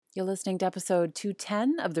You're listening to episode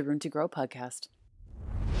 210 of the Room to Grow podcast.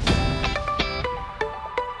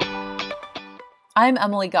 I'm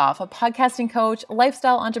Emily Goff, a podcasting coach,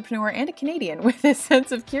 lifestyle entrepreneur, and a Canadian with a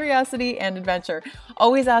sense of curiosity and adventure,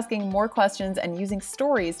 always asking more questions and using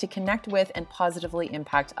stories to connect with and positively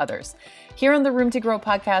impact others. Here on the Room to Grow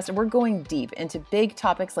podcast, we're going deep into big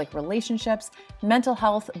topics like relationships, mental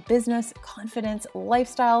health, business, confidence,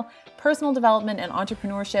 lifestyle, personal development, and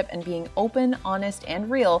entrepreneurship, and being open, honest,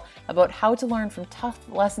 and real about how to learn from tough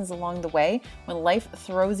lessons along the way when life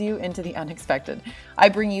throws you into the unexpected. I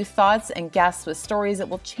bring you thoughts and guests with stories that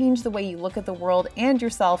will change the way you look at the world and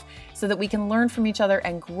yourself so that we can learn from each other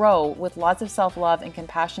and grow with lots of self-love and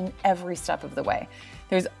compassion every step of the way.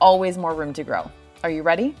 There's always more room to grow. Are you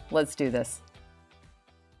ready? Let's do this.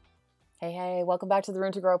 Hey, welcome back to the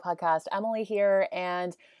Room to Grow podcast. Emily here,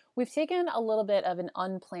 and we've taken a little bit of an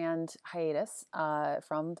unplanned hiatus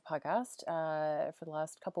from the podcast for the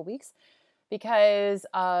last couple weeks because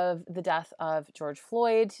of the death of George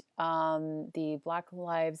Floyd, the Black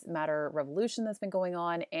Lives Matter revolution that's been going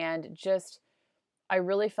on, and just I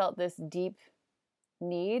really felt this deep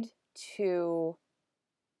need to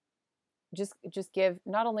just give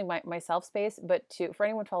not only myself space, but for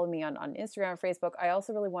anyone following me on Instagram or Facebook, I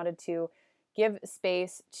also really wanted to give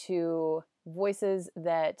space to voices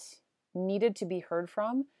that needed to be heard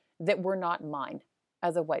from that were not mine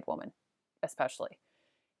as a white woman, especially.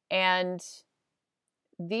 And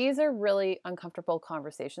these are really uncomfortable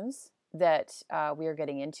conversations that we are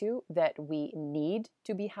getting into, that we need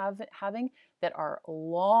to be having, that are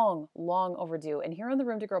long overdue. And here on the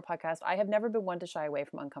Room to Grow podcast, I have never been one to shy away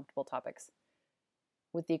from uncomfortable topics,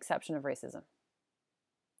 with the exception of racism.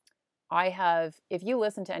 If you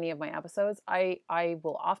listen to any of my episodes, I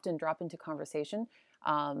will often drop into conversation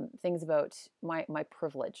things about my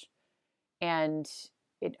privilege and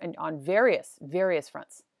on various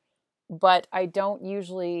fronts. But I don't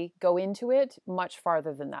usually go into it much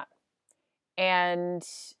farther than that. And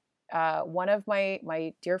one of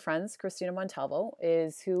my dear friends, Christina Montalvo,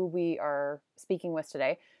 is who we are speaking with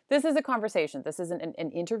today. This is a conversation. This isn't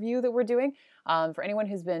an interview that we're doing. For anyone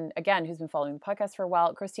who's been following the podcast for a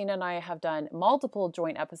while, Christina and I have done multiple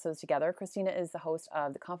joint episodes together. Christina is the host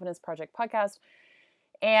of the Confidence Project podcast.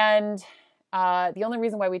 And the only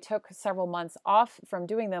reason why we took several months off from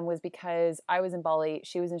doing them was because I was in Bali,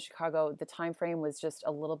 she was in Chicago. The time frame was just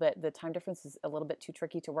the time difference is a little bit too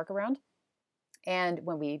tricky to work around. And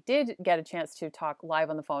when we did get a chance to talk live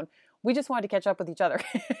on the phone, we just wanted to catch up with each other.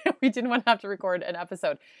 We didn't want to have to record an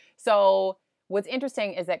episode. So what's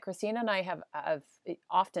interesting is that Christina and I have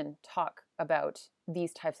often talk about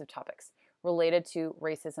these types of topics related to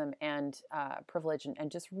racism and privilege and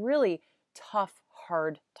just really tough,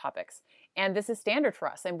 hard topics. And this is standard for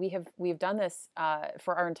us. And we've done this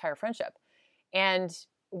for our entire friendship. And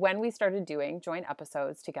when we started doing joint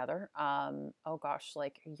episodes together,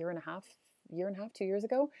 like a year and a half, 2 years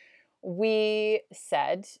ago, we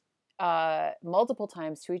said multiple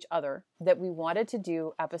times to each other that we wanted to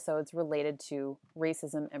do episodes related to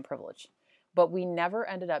racism and privilege. But we never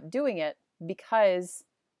ended up doing it because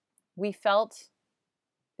we felt,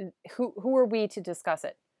 who are we to discuss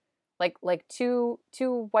it? Like two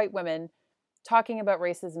white women talking about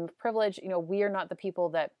racism and privilege. We are not the people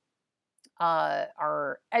that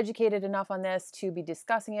are educated enough on this to be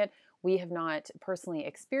discussing it. We have not personally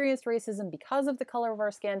experienced racism because of the color of our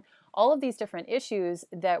skin, all of these different issues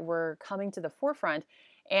that were coming to the forefront.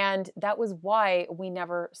 And that was why we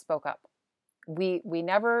never spoke up. We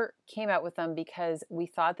never came out with them because we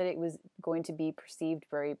thought that it was going to be perceived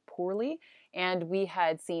very poorly. And we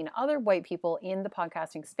had seen other white people in the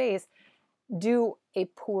podcasting space do a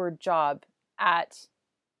poor job at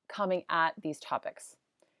coming at these topics.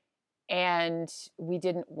 And we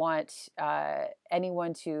didn't want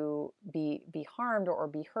anyone to be harmed or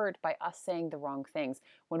be hurt by us saying the wrong things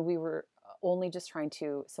when we were only just trying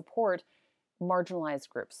to support marginalized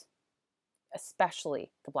groups,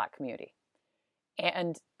 especially the Black community.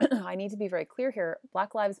 And I need to be very clear here.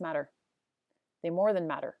 Black lives matter. They more than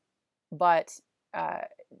matter. But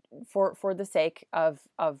for the sake of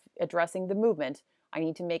addressing the movement, I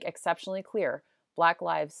need to make exceptionally clear, Black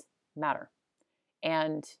lives matter.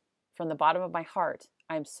 And from the bottom of my heart,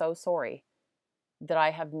 I'm so sorry that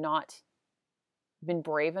I have not been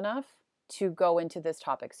brave enough to go into this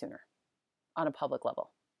topic sooner on a public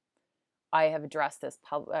level. I have addressed this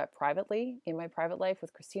privately in my private life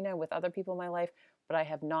with Christina, with other people in my life, but I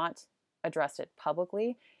have not addressed it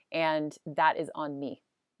publicly, and that is on me.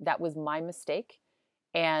 That was my mistake,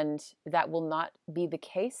 and that will not be the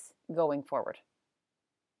case going forward.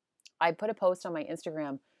 I put a post on my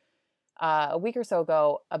Instagram a week or so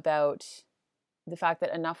ago about the fact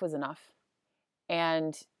that enough was enough,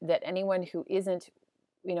 and that anyone who isn't,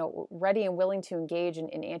 ready and willing to engage in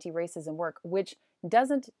anti-racism work, which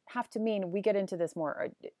doesn't have to mean, we get into this more,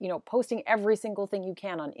 posting every single thing you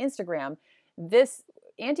can on Instagram. This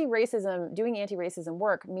doing anti-racism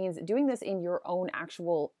work means doing this in your own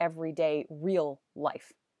actual everyday real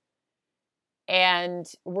life. And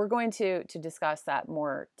we're going to discuss that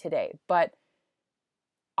more today. But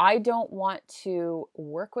I don't want to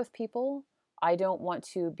work with people. I don't want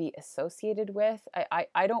to be associated with.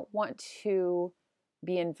 I don't want to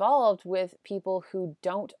be involved with people who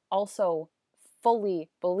don't also fully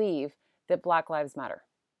believe that Black Lives Matter.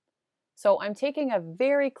 So I'm taking a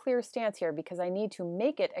very clear stance here because I need to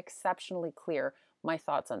make it exceptionally clear my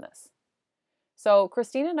thoughts on this. So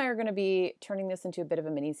Christina and I are going to be turning this into a bit of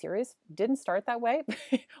a mini series. Didn't start that way.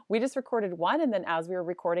 We just recorded one, and then as we were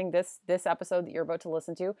recording this episode that you're about to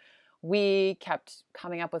listen to, we kept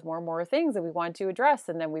coming up with more and more things that we wanted to address.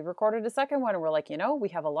 And then we recorded a second one, and we're like, we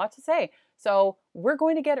have a lot to say. So we're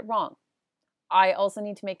going to get it wrong. I also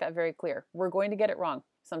need to make that very clear. We're going to get it wrong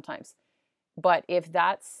sometimes. But if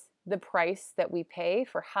that's the price that we pay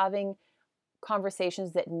for having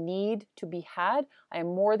conversations that need to be had, I am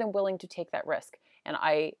more than willing to take that risk. And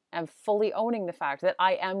I am fully owning the fact that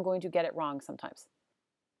I am going to get it wrong sometimes.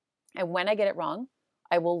 And when I get it wrong,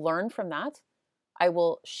 I will learn from that. I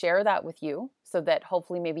will share that with you so that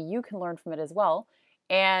hopefully maybe you can learn from it as well.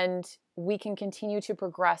 And we can continue to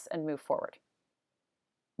progress and move forward.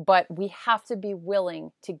 But we have to be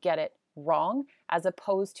willing to get it wrong, as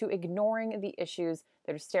opposed to ignoring the issues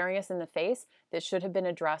that are staring us in the face that should have been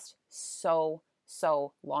addressed so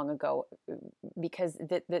long ago, because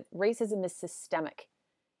the racism is systemic.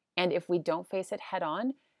 And if we don't face it head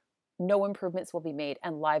on, no improvements will be made,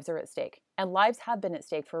 and lives are at stake. And lives have been at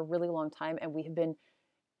stake for a really long time, and we have been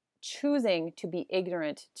choosing to be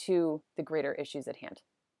ignorant to the greater issues at hand.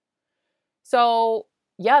 So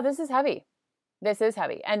yeah, this is heavy. This is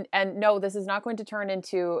heavy. And no, this is not going to turn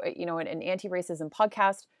into, an anti-racism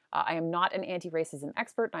podcast. I am not an anti-racism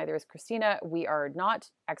expert. Neither is Christina. We are not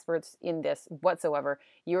experts in this whatsoever.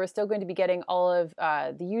 You are still going to be getting all of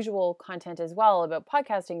the usual content as well about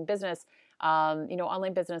podcasting, business,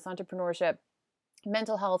 online business, entrepreneurship,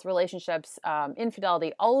 mental health, relationships,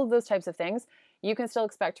 infidelity, all of those types of things. You can still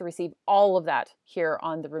expect to receive all of that here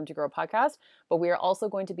on the Room to Grow podcast. But we are also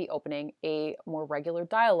going to be opening a more regular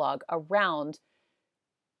dialogue around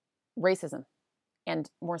racism, and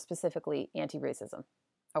more specifically, anti-racism.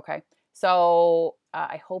 Okay. So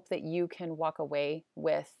I hope that you can walk away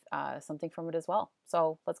with something from it as well.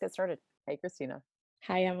 So let's get started. Hey, Christina.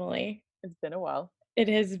 Hi, Emily. It's been a while. It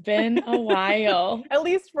has been a while. At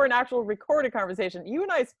least for an actual recorded conversation. You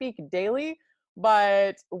and I speak daily,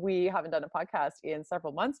 but we haven't done a podcast in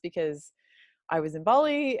several months because I was in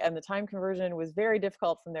Bali and the time conversion was very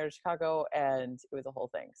difficult from there to Chicago, and it was a whole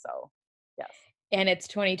thing. So yes. And it's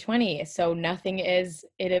 2020, so nothing is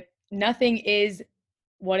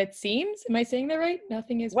what it seems. Am I saying that right?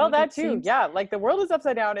 Nothing is well, what that it too. seems. Yeah, like the world is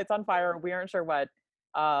upside down. It's on fire. We aren't sure what.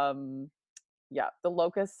 Yeah, the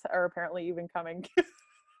locusts are apparently even coming.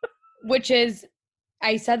 Which is,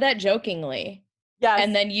 I said that jokingly. Yes.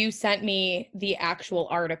 And then you sent me the actual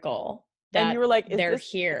article that and you were like, they're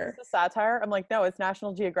here. Is this a satire? I'm like, no, it's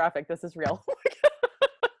National Geographic. This is real.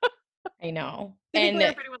 I know. And for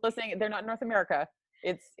anyone listening, they're not in North America.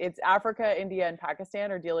 It's Africa, India, and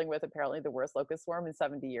Pakistan are dealing with apparently the worst locust swarm in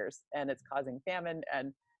 70 years, and it's causing famine.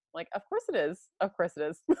 And like, of course it is. Of course it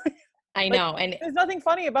is. I know. And there's nothing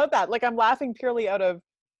funny about that. Like, I'm laughing purely out of,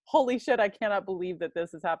 holy shit, I cannot believe that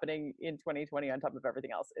this is happening in 2020 on top of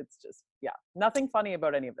everything else. It's just, yeah, nothing funny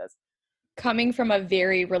about any of this. Coming from a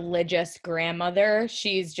very religious grandmother,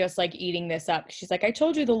 she's just like eating this up. She's like, I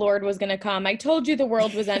told you the Lord was going to come. I told you the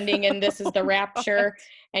world was ending and this is the rapture.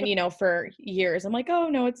 And, for years, I'm like, oh,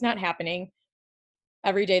 no, it's not happening.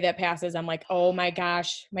 Every day that passes, I'm like, oh my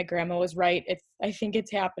gosh, my grandma was right. I think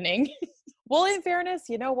it's happening. Well, in fairness,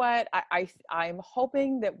 you know what? I'm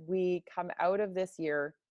hoping that we come out of this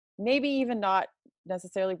year, maybe even not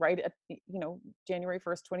necessarily right at, January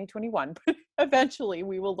 1st, 2021, but eventually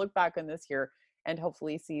we will look back on this year and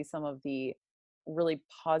hopefully see some of the really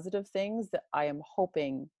positive things that I am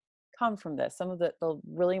hoping come from this, some of the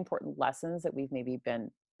really important lessons that we've maybe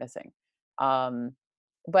been missing.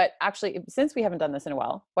 But actually, since we haven't done this in a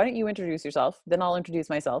while, why don't you introduce yourself? Then I'll introduce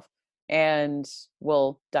myself and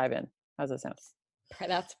we'll dive in. How's that sound?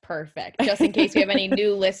 That's perfect. Just in case we have any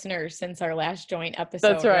new listeners since our last joint episode.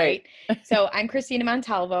 That's right. So I'm Christina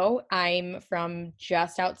Montalvo. I'm from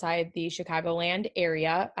just outside the Chicagoland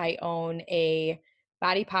area. I own a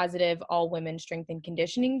body positive all women strength and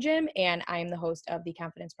conditioning gym, and I'm the host of the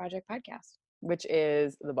Confidence Project podcast. which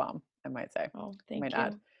is the bomb, I might say. Oh, I might thank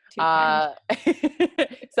add. you. Too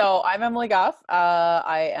kind. So I'm Emily Goff.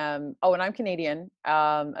 And I'm Canadian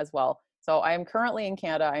as well. So I am currently in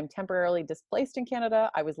Canada. I'm temporarily displaced in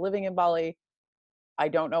Canada. I was living in Bali. I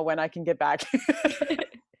don't know when I can get back.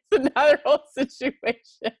 It's another whole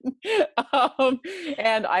situation.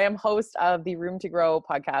 And I am host of the Room to Grow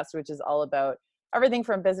podcast, which is all about everything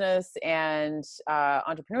from business and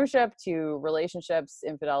entrepreneurship to relationships,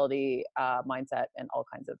 infidelity, mindset, and all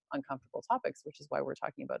kinds of uncomfortable topics, which is why we're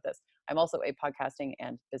talking about this. I'm also a podcasting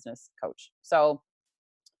and business coach. So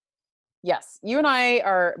yes, you and I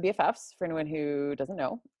are BFFs for anyone who doesn't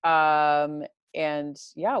know. And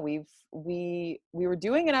yeah, we were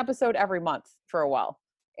doing an episode every month for a while,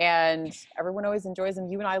 and everyone always enjoys them.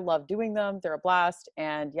 You and I love doing them. They're a blast.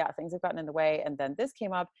 And yeah, things have gotten in the way. And then this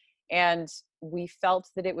came up, and we felt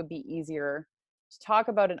that it would be easier to talk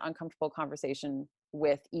about an uncomfortable conversation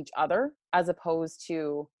with each other as opposed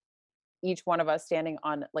to each one of us standing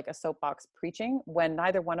on like a soapbox preaching when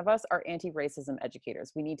neither one of us are anti-racism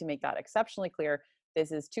educators. We need to make that exceptionally clear.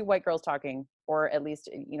 This is two white girls talking, or at least,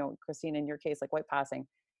 Christine, in your case, like white passing.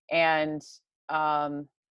 And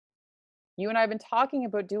you and I have been talking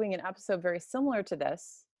about doing an episode very similar to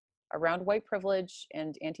this around white privilege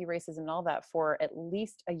and anti-racism and all that for at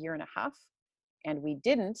least a year and a half. And we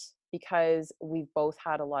didn't because we've both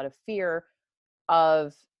had a lot of fear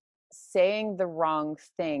of saying the wrong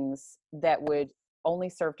things that would only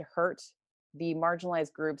serve to hurt the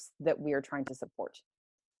marginalized groups that we are trying to support.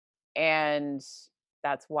 And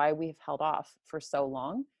that's why we've held off for so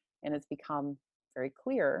long. And it's become very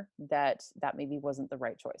clear that that maybe wasn't the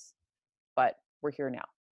right choice, but we're here now.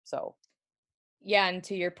 So Yeah, and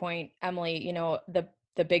to your point, Emily,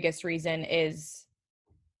 the biggest reason is,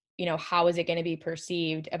 how is it going to be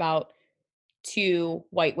perceived about two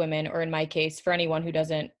white women, or in my case, for anyone who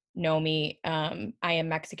doesn't know me, I am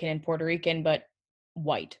Mexican and Puerto Rican, but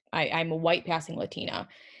white. I'm a white passing Latina,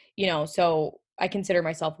 so I consider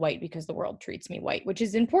myself white because the world treats me white, which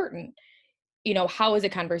is important. How is a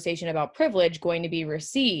conversation about privilege going to be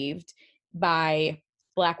received by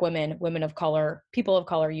Black women, women of color, people of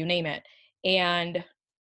color, you name it? And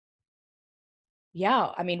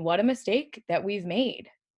yeah, I mean, what a mistake that we've made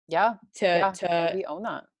yeah, to yeah, and to we own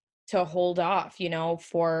that. to hold off,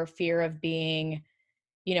 for fear of being,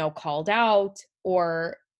 called out,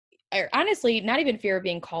 or honestly, not even fear of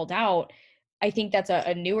being called out. I think that's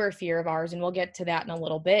a newer fear of ours, and we'll get to that in a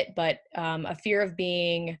little bit, but a fear of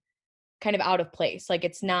being kind of out of place. Like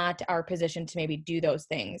it's not our position to maybe do those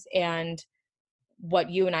things. And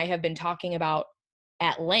what you and I have been talking about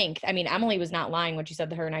at length, I mean, Emily was not lying when she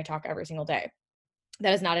said that her and I talk every single day.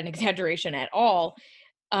 That is not an exaggeration at all.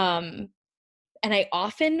 And I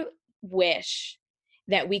often wish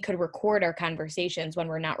that we could record our conversations when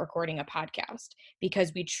we're not recording a podcast,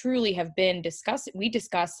 because we truly have been we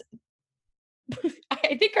discuss,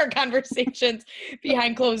 I think our conversations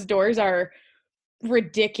behind closed doors are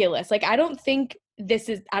ridiculous. Like, I don't think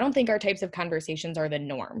our types of conversations are the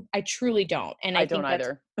norm. I truly don't. And I don't think that's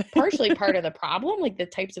either. partially part of the problem, like the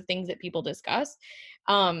types of things that people discuss.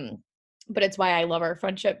 But it's why I love our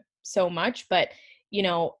friendship so much. But,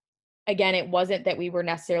 again, it wasn't that we were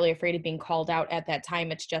necessarily afraid of being called out at that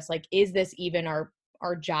time. It's just like, is this even our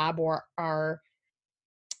job, or are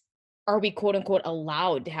we quote unquote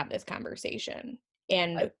allowed to have this conversation?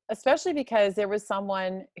 And especially because there was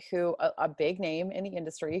someone who, a big name in the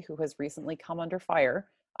industry, who has recently come under fire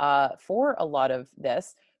for a lot of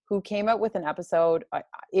this, who came out with an episode.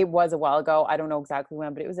 It was a while ago. I don't know exactly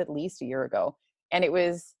when, but it was at least a year ago. And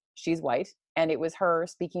she's white, and it was her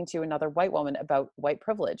speaking to another white woman about white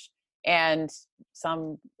privilege and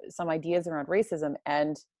some ideas around racism.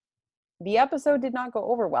 And the episode did not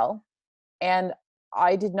go over well. And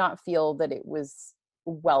I did not feel that it was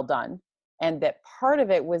well done. And that part of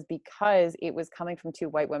it was because it was coming from two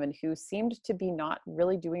white women who seemed to be not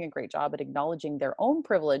really doing a great job at acknowledging their own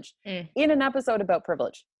privilege in an episode about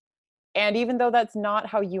privilege. And even though that's not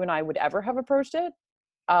how you and I would ever have approached it,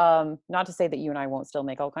 not to say that you and I won't still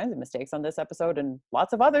make all kinds of mistakes on this episode and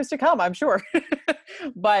lots of others to come, I'm sure.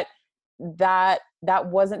 But that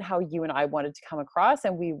wasn't how you and I wanted to come across.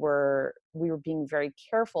 And we were being very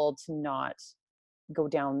careful to not go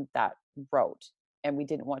down that road. And we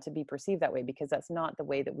didn't want to be perceived that way, because that's not the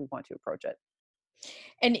way that we want to approach it.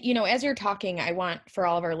 And, as you're talking, I want for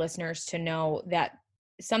all of our listeners to know that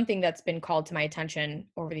something that's been called to my attention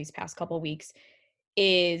over these past couple of weeks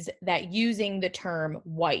is that using the term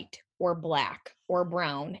white or Black or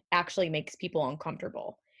brown actually makes people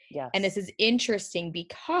uncomfortable. Yes. And this is interesting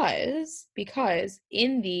because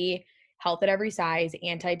in the health at every size,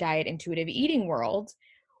 anti-diet, intuitive eating world,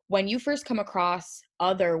 when you first come across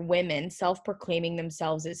other women self-proclaiming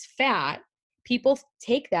themselves as fat, people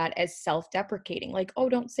take that as self-deprecating, like, oh,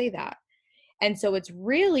 don't say that. And so it's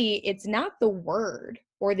not the word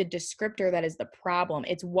or the descriptor that is the problem.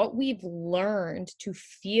 It's what we've learned to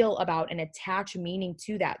feel about and attach meaning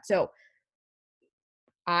to that. So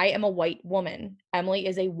I am a white woman. Emily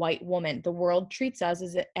is a white woman. The world treats us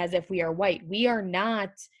as if we are white. We are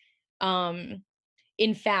not.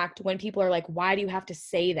 In fact, when people are like, why do you have to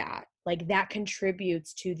say that? Like, that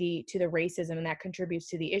contributes to the racism, and that contributes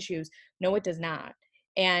to the issues. No, it does not.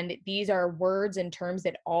 And these are words and terms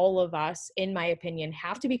that all of us, in my opinion,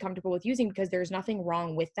 have to be comfortable with using, because there's nothing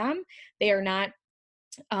wrong with them. They are not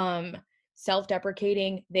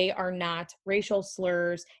self-deprecating. They are not racial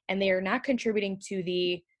slurs, and they are not contributing to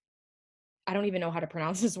the, I don't even know how to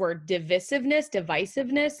pronounce this word,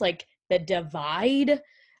 divisiveness, like the divide.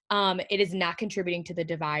 It is not contributing to the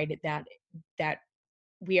divide that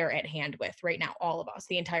we are at hand with right now, all of us,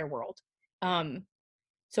 the entire world.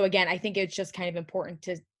 So again, I think it's just kind of important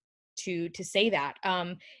to say that.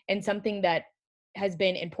 And something that has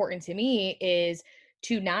been important to me is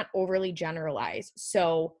to not overly generalize.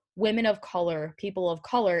 So women of color, people of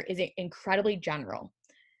color is incredibly general.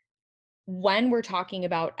 When we're talking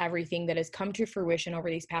about everything that has come to fruition over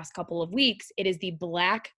these past couple of weeks, it is the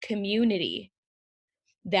Black community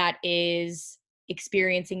that is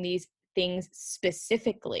experiencing these things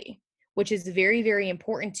specifically, which is very, very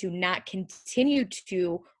important to not continue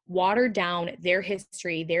to water down their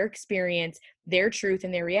history, their experience, their truth,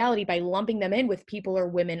 and their reality by lumping them in with people or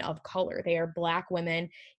women of color. They are Black women.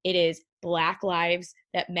 It is Black lives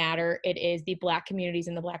that matter. It is the Black communities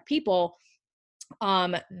and the Black people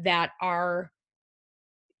that are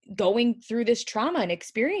going through this trauma and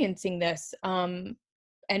experiencing this.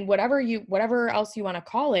 And whatever else you want to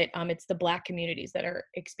call it, it's the Black communities that are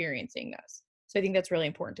experiencing this. So I think that's really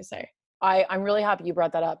important to say. I'm really happy you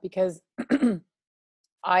brought that up, because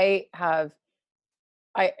I have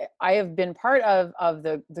I have been part of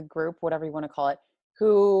the group, whatever you want to call it,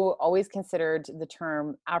 who always considered the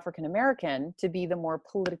term African American to be the more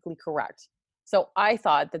politically correct. So I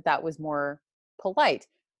thought that that was more polite.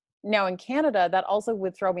 Now in Canada, that also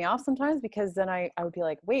would throw me off sometimes, because then I would be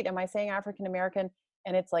like, wait, am I saying African American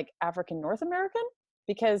and it's like African North American?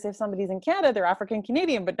 Because if somebody's in Canada, they're African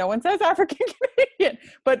Canadian, but no one says African Canadian.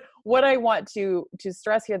 But what I want to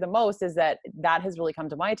stress here the most is that that has really come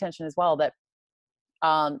to my attention as well, that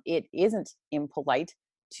it isn't impolite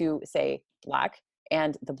to say Black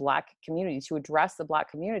and the Black community, to address the Black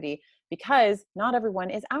community, because not everyone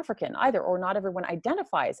is African either, or not everyone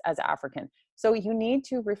identifies as African. So you need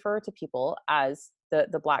to refer to people as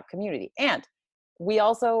the Black community. And we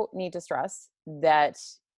also need to stress that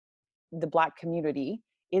the Black community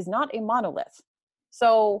is not a monolith.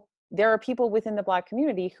 So there are people within the Black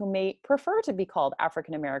community who may prefer to be called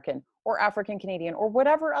African American or African Canadian or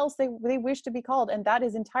whatever else they wish to be called. And that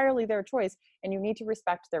is entirely their choice. And you need to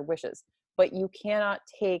respect their wishes. But you cannot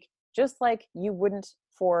take, just like you wouldn't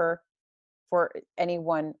for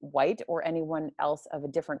anyone white or anyone else of a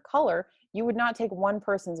different color, you would not take one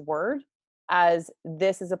person's word as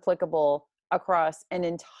this is applicable across an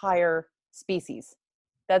entire species.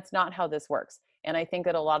 That's not how this works. And I think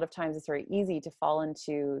that a lot of times it's very easy to fall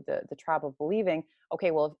into the trap of believing,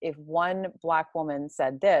 okay, well, if one Black woman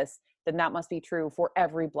said this, then that must be true for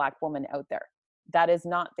every Black woman out there. That is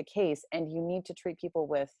not the case. And you need to treat people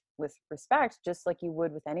with respect, just like you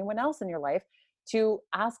would with anyone else in your life, to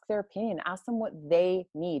ask their opinion, ask them what they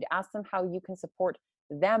need, ask them how you can support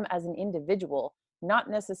them as an individual, not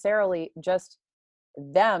necessarily just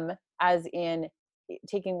them as in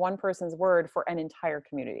taking one person's word for an entire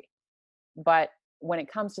community. But when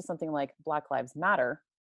it comes to something like Black Lives Matter,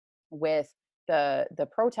 with the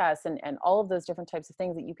protests and all of those different types of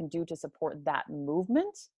things that you can do to support that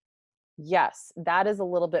movement, yes, that is a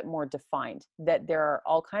little bit more defined, that there are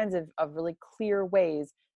all kinds of really clear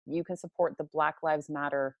ways you can support the Black Lives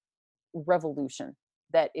Matter revolution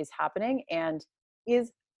that is happening and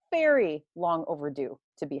is very long overdue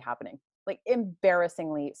to be happening, like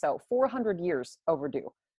embarrassingly so, 400 years overdue.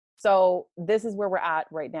 So this is where we're at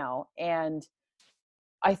right now. And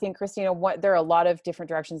I think, Christina, there are a lot of different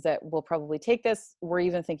directions that we'll probably take this. We're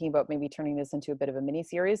even thinking about maybe turning this into a bit of a mini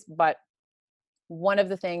series. But one of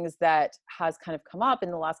the things that has kind of come up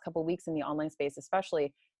in the last couple of weeks in the online space,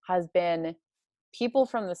 especially, has been people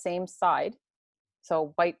from the same side,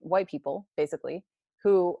 so white people basically,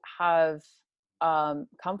 who have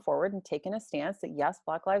come forward and taken a stance that yes,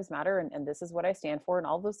 Black Lives Matter, and this is what I stand for, and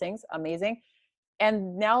all those things. Amazing.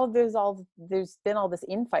 And now there's been all this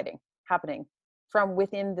infighting happening from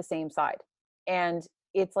within the same side, and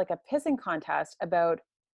it's like a pissing contest about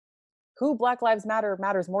who Black Lives Matter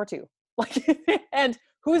matters more to. Like, and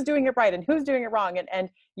who's doing it right and who's doing it wrong. And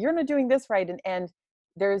you're not doing this right. And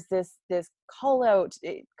there's this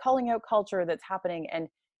calling out culture that's happening, and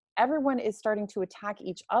everyone is starting to attack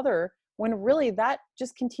each other, when really that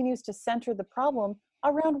just continues to center the problem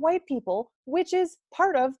around white people, which is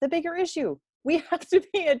part of the bigger issue. We have to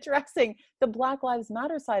be addressing the Black Lives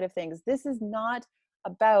Matter side of things. This is not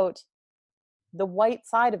about the white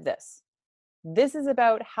side of this. This is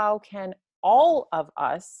about how can all of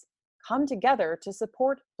us come together to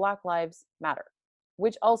support Black Lives Matter,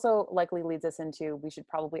 which also likely leads us into, we should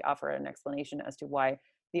probably offer an explanation as to why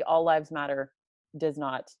the All Lives Matter does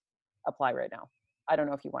not apply right now. I don't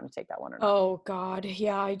know if you want to take that one or not. Oh God.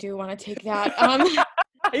 Yeah, I do want to take that.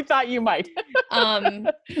 I thought you might.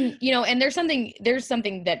 You know, and there's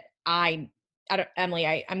something that I don't, Emily,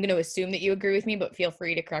 I'm going to assume that you agree with me, but feel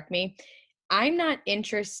free to correct me. I'm not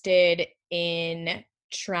interested in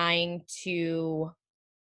trying to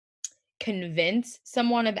convince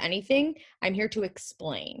someone of anything. I'm here to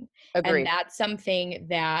explain. Agreed. And that's something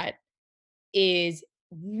that is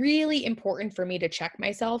really important for me to check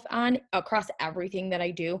myself on across everything that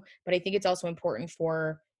I do. But I think it's also important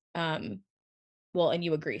for, well, and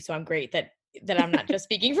you agree. So I'm great that I'm not just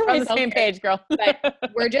speaking for myself. On the same page, girl. But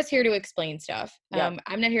we're just here to explain stuff. Yep.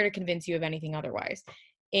 I'm not here to convince you of anything otherwise.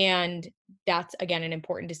 And that's, again, an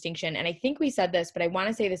important distinction. And I think we said this, but I want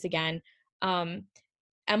to say this again.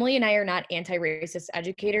 Emily and I are not anti-racist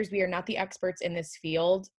educators. We are not the experts in this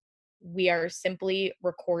field. We are simply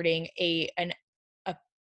recording a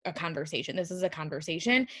conversation. This is a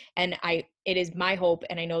conversation. And it is my hope,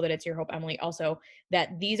 and I know that it's your hope, Emily, also,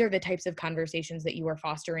 that these are the types of conversations that you are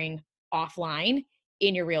fostering offline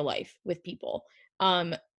in your real life with people.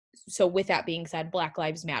 So with that being said, Black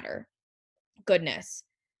Lives Matter. Goodness.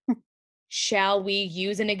 Shall we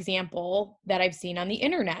use an example that I've seen on the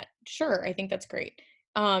internet? Sure. I think that's great.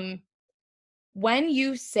 When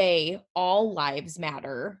you say all lives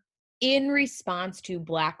matter in response to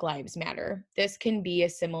Black Lives Matter, this can be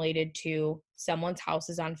assimilated to someone's house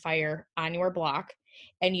is on fire on your block,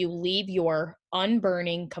 and you leave your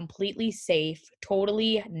unburning, completely safe,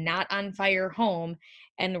 totally not on fire home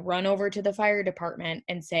and run over to the fire department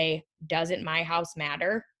and say, "Doesn't my house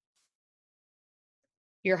matter?"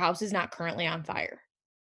 Your house is not currently on fire.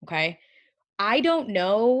 Okay. I don't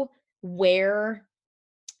know where.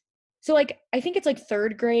 So like, I think it's like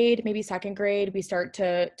third grade, maybe second grade, we start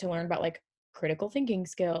to learn about like critical thinking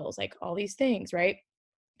skills, like all these things, right?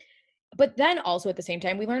 But then also at the same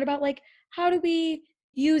time, we learn about like, how do we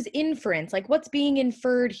use inference? Like what's being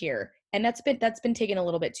inferred here? And that's been taken a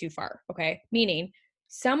little bit too far. Okay. Meaning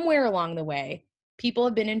somewhere along the way, people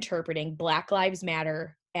have been interpreting Black Lives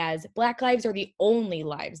Matter as Black lives are the only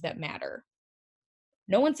lives that matter.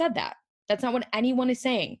 No one said that. That's not what anyone is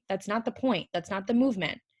saying. That's not the point. That's not the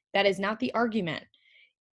movement. That is not the argument.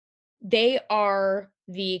 They are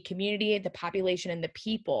the community, the population, and the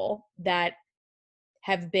people that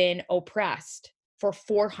have been oppressed for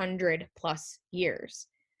 400 plus years.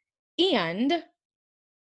 And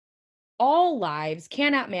all lives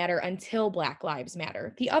cannot matter until Black Lives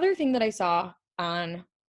Matter. The other thing that I saw on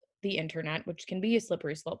the internet, which can be a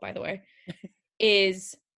slippery slope, by the way,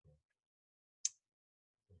 is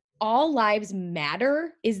all lives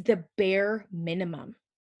matter is the bare minimum.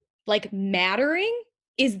 Like mattering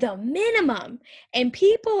is the minimum. And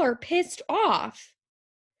people are pissed off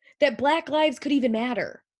that Black lives could even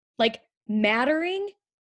matter. Like mattering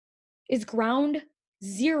is ground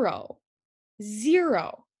zero.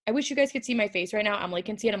 Zero. I wish you guys could see my face right now. Emily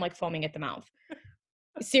can see it. I'm like foaming at the mouth.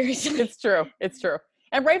 Seriously. It's true. It's true.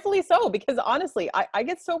 And rightfully so, because honestly, I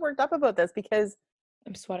get so worked up about this because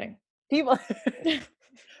I'm sweating. People's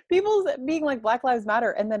being like Black Lives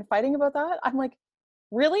Matter and then fighting about that. I'm like,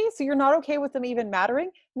 really? So you're not okay with them even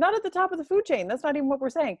mattering? Not at the top of the food chain. That's not even what we're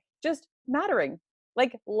saying. Just mattering.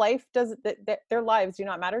 Like life does, their lives do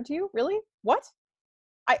not matter to you? Really? What?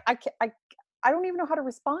 I don't even know how to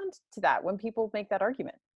respond to that when people make that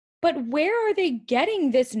argument. But where are they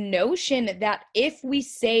getting this notion that if we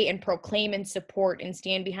say and proclaim and support and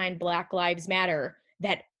stand behind Black Lives Matter,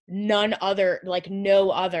 that no other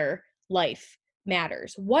life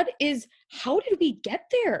matters? How did we get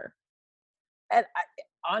there? And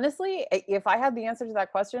honestly, if I had the answer to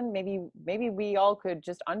that question, maybe we all could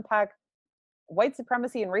just unpack white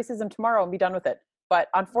supremacy and racism tomorrow and be done with it. But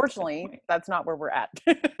unfortunately, that's not where we're at.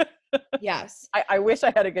 Yes. I wish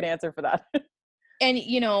I had a good answer for that. And,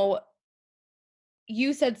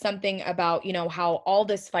 you said something about, how all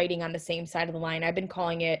this fighting on the same side of the line, I've been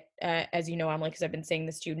calling it, as you know, Emily, because I've been saying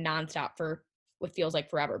this to you nonstop for what feels like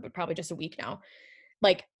forever, but probably just a week now,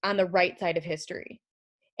 like on the right side of history.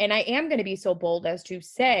 And I am going to be so bold as to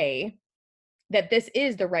say that this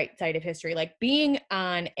is the right side of history, like being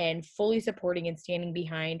on and fully supporting and standing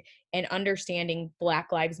behind and understanding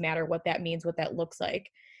Black Lives Matter, what that means, what that looks like.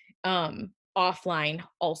 Offline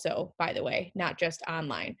also, by the way, not just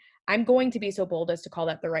online. I'm going to be so bold as to call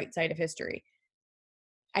that the right side of history.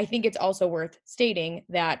 I think it's also worth stating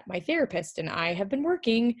that my therapist and I have been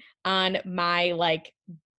working on my like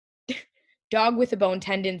dog with a bone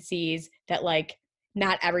tendencies that like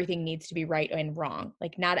not everything needs to be right and wrong.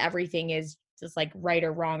 Like not everything is just like right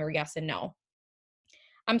or wrong or yes and no.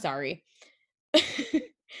 I'm sorry.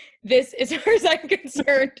 This, as far as I'm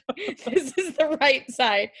concerned, this is the right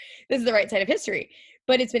side. This is the right side of history.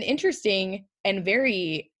 But it's been interesting and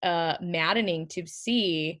very maddening to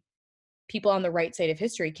see people on the right side of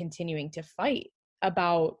history continuing to fight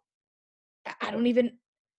about, I'm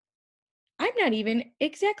not even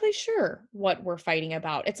exactly sure what we're fighting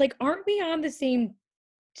about. It's like, aren't we on the same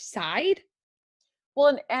side?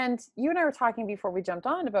 Well, and you and I were talking before we jumped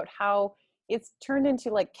on about how it's turned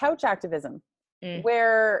into like couch activism, Mm.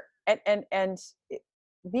 where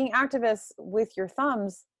being activists with your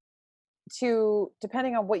thumbs to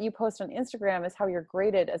depending on what you post on Instagram is how you're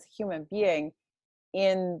graded as a human being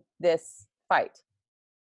in this fight.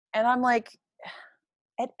 And I'm like,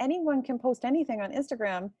 anyone can post anything on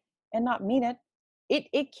Instagram and not mean it.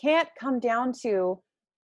 It can't come down to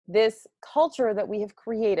this culture that we have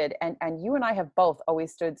created, and you and I have both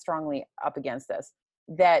always stood strongly up against this,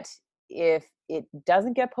 that if it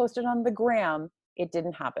doesn't get posted on the gram, it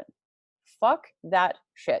didn't happen. Fuck that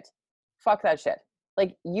shit. Fuck that shit.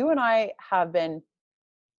 Like you and I have been,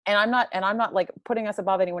 and I'm not like putting us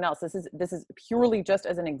above anyone else. This is purely just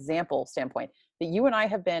as an example standpoint, that you and I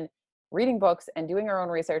have been reading books and doing our own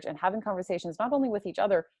research and having conversations not only with each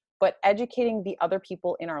other, but educating the other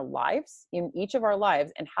people in our lives, in each of our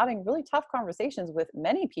lives, and having really tough conversations with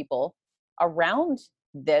many people around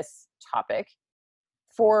this topic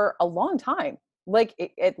for a long time, like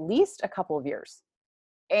at least a couple of years.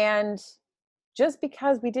 And just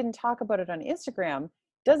because we didn't talk about it on Instagram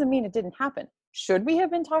doesn't mean it didn't happen. Should we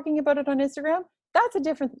have been talking about it on Instagram? That's a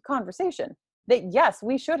different conversation. That yes,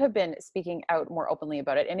 we should have been speaking out more openly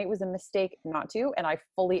about it, and it was a mistake not to, and I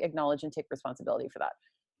fully acknowledge and take responsibility for that.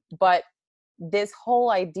 But this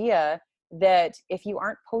whole idea that if you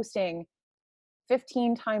aren't posting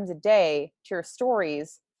 15 times a day to your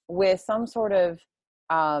stories with some sort of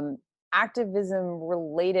activism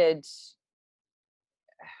related,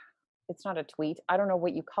 it's not a tweet, I don't know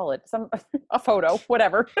what you call it, some a photo,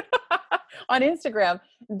 whatever, on Instagram,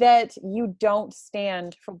 that you don't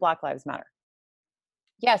stand for Black Lives Matter.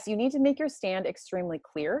 Yes, you need to make your stand extremely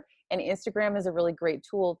clear, and Instagram is a really great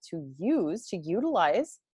tool to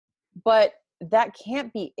utilize, but that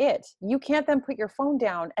can't be it. You can't then put your phone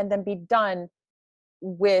down and then be done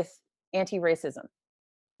with anti-racism.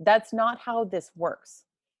 That's not how this works.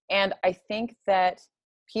 And I think that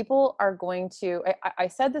people are going to, I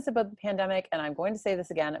said this about the pandemic, and I'm going to say this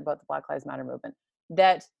again about the Black Lives Matter movement,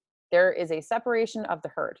 that there is a separation of the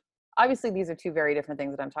herd. Obviously, these are two very different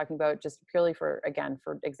things that I'm talking about, just purely for, again,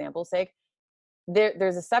 for example's sake.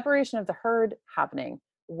 There's a separation of the herd happening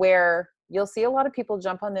where you'll see a lot of people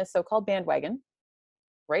jump on this so-called bandwagon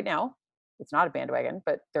right now. It's not a bandwagon,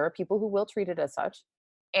 but there are people who will treat it as such.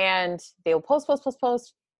 And they will post.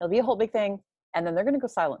 It'll be a whole big thing. And then they're going to go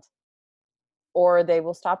silent. Or they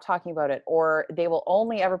will stop talking about it. Or they will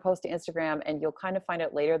only ever post to Instagram, and you'll kind of find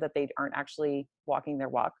out later that they aren't actually walking their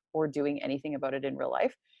walk or doing anything about it in real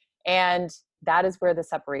life. And that is where the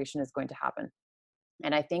separation is going to happen.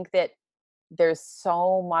 And I think that there's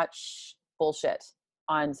so much bullshit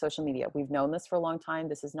on social media. We've known this for a long time.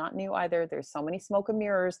 This is not new either. There's so many smoke and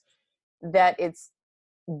mirrors that it's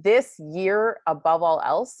this year above all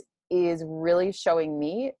else is really showing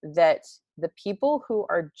me that the people who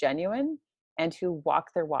are genuine and who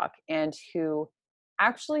walk their walk and who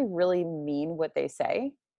actually really mean what they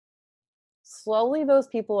say, slowly those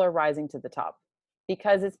people are rising to the top,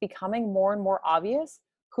 because it's becoming more and more obvious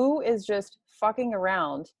who is just fucking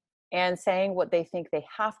around and saying what they think they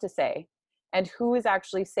have to say, and who is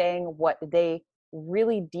actually saying what they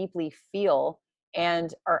really deeply feel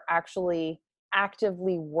and are actually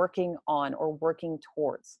actively working on or working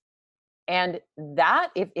towards. And that,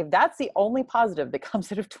 if that's the only positive that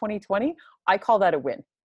comes out of 2020, I call that a win.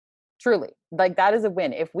 Truly. Like, that is a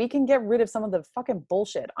win. If we can get rid of some of the fucking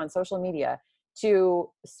bullshit on social media to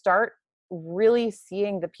start really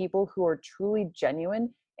seeing the people who are truly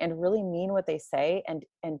genuine and really mean what they say,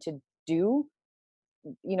 and to do,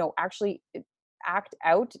 actually act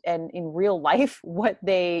out and in real life what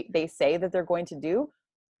they say that they're going to do,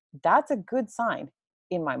 that's a good sign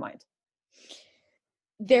in my mind.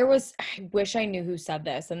 I wish I knew who said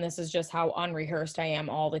this, and this is just how unrehearsed I am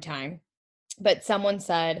all the time. But someone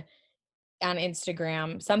said on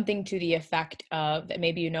Instagram something to the effect of,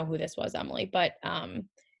 maybe you know who this was, Emily, but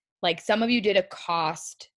like some of you did a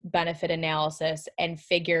cost benefit analysis and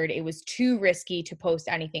figured it was too risky to post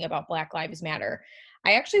anything about Black Lives Matter.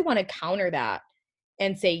 I actually want to counter that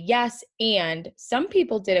and say yes. And some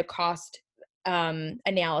people did a cost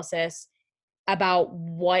analysis about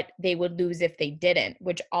what they would lose if they didn't,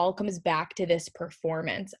 which all comes back to this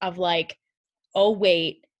performance of like, oh,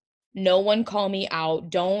 wait, no one call me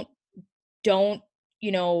out. Don't,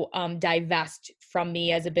 divest from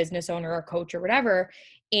me as a business owner or coach or whatever.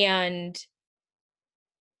 And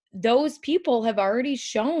those people have already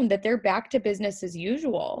shown that they're back to business as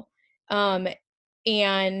usual.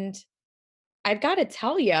 And I've got to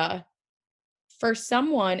tell you, for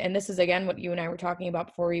someone, and this is again what you and I were talking about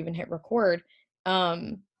before we even hit record,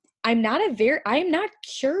 I'm not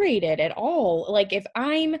curated at all. Like if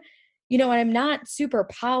I'm, I'm not super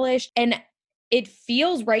polished, and it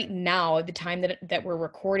feels right now at the time that we're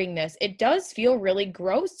recording this, it does feel really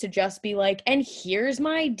gross to just be like, and here's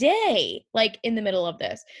my day, like in the middle of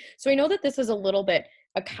this. So I know that this is a little bit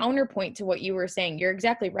a counterpoint to what you were saying. You're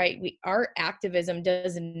exactly right. Our activism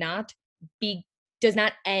does not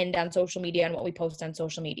end on social media and what we post on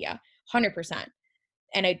social media, 100%.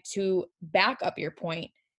 And to back up your point,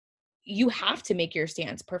 you have to make your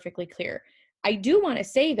stance perfectly clear. I do want to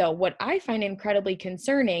say, though, what I find incredibly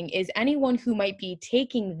concerning is anyone who might be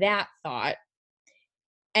taking that thought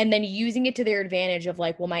and then using it to their advantage of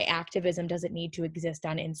like, well, my activism doesn't need to exist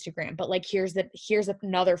on Instagram, but like, here's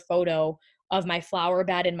another photo of my flower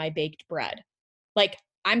bed and my baked bread. Like,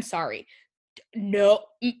 I'm sorry. No,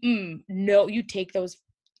 no, you take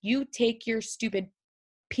your stupid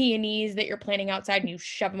peonies that you're planting outside and you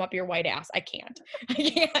shove them up your white ass. I can't.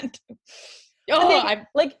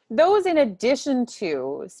 Like those in addition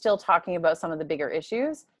to still talking about some of the bigger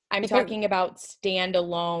issues. I'm talking about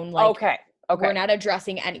standalone. Like, okay. We're not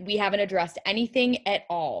addressing we haven't addressed anything at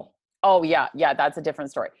all. Oh yeah. That's a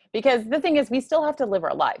different story, because the thing is we still have to live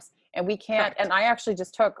our lives, and we can't. Correct. And I actually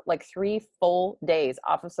just took like 3 full days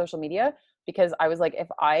off of social media because I was like, if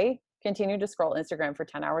I continue to scroll Instagram for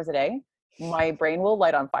 10 hours a day, my brain will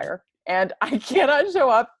light on fire, and I cannot show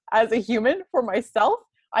up as a human for myself.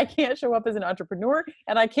 I can't show up as an entrepreneur,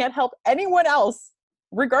 and I can't help anyone else,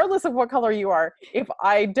 regardless of what color you are, if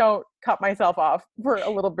I don't cut myself off for a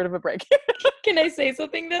little bit of a break. Can I say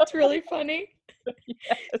something that's really funny?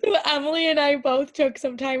 Yes. So Emily and I both took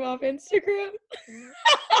some time off Instagram.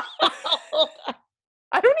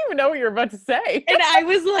 I don't even know what you're about to say. And I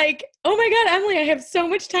was like, oh my God, Emily, I have so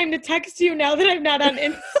much time to text you now that I'm not on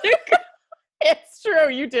Instagram. It's true.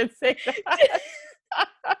 You did say that.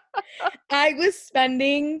 I was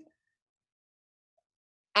spending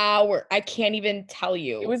hours. I can't even tell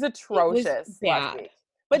you. It was atrocious. It was bad.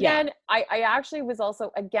 But yeah. Then I actually was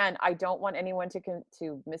also, again, I don't want anyone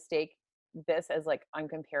to mistake this as like I'm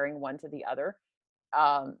comparing one to the other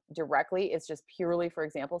directly. It's just purely, for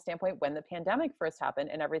example, standpoint, when the pandemic first happened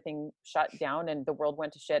and everything shut down and the world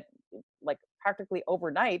went to shit like practically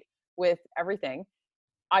overnight with everything,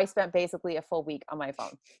 I spent basically a full week on my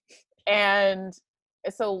phone. And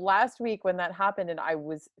so last week when that happened and I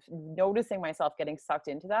was noticing myself getting sucked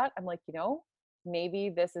into that, I'm like, maybe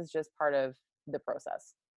this is just part of the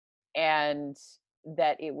process. And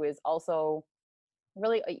that it was also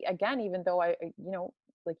really, again, even though I,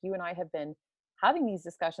 like you and I have been having these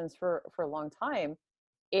discussions for a long time,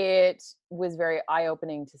 it was very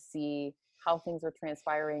eye-opening to see how things were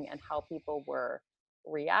transpiring and how people were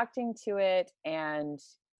reacting to it. And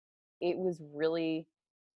it was really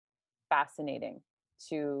fascinating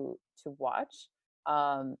to watch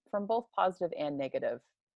from both positive and negative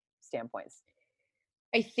standpoints.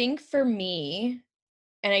 I think for me,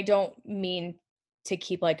 and I don't mean to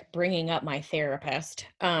keep like bringing up my therapist,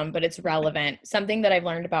 but it's relevant. Something that I've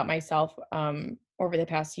learned about myself over the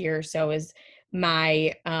past year or so is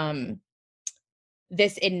my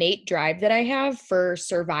this innate drive that I have for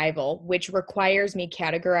survival, which requires me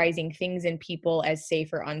categorizing things and people as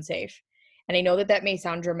safe or unsafe. And I know that may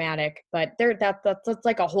sound dramatic, but that's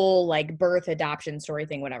like a whole like birth adoption story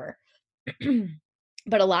thing, whatever.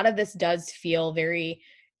 But a lot of this does feel very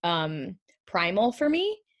primal for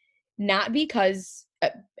me, not because,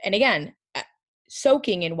 and again,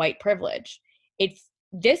 soaking in white privilege.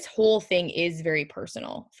 This whole thing is very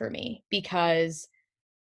personal for me because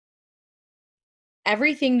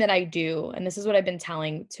everything that I do, and this is what I've been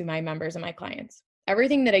telling to my members and my clients,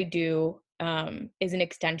 everything that I do is an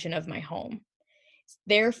extension of my home.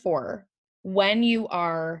 Therefore, when you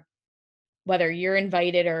are, whether you're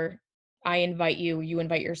invited or I invite you, you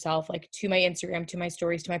invite yourself, like, to my Instagram, to my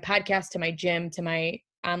stories, to my podcast, to my gym, to my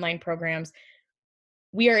online programs.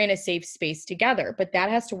 We are in a safe space together, but that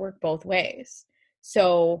has to work both ways.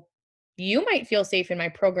 So you might feel safe in my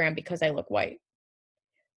program because I look white,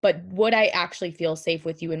 but would I actually feel safe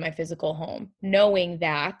with you in my physical home, knowing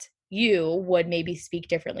that you would maybe speak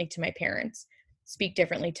differently to my parents, speak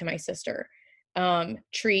differently to my sister,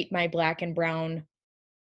 treat my black and brown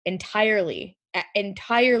entirely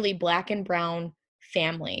black and brown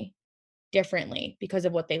family differently because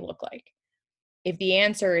of what they look like? If the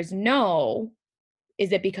answer is no,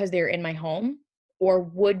 is it because they're in my home? Or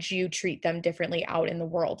would you treat them differently out in the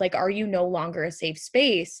world? Like, are you no longer a safe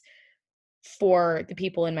space for the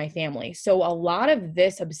people in my family? So a lot of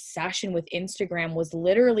this obsession with Instagram was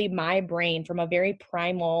literally my brain from a very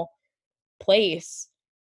primal place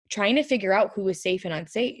trying to figure out who was safe and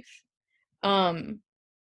unsafe.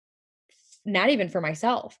 Not even for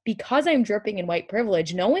myself, because I'm dripping in white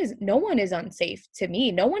privilege. No one is unsafe to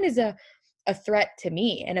me. No one is a threat to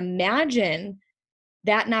me. And imagine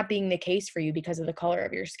that not being the case for you because of the color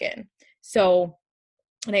of your skin. So,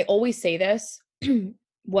 and I always say this,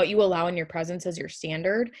 what you allow in your presence is your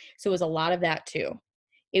standard. So it was a lot of that too.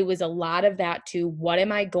 It was a lot of that too. What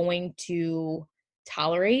am I going to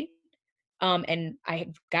tolerate? And I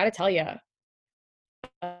got to tell you,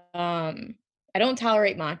 I don't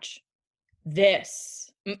tolerate much.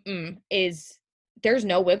 This is, there's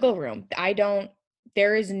no wiggle room.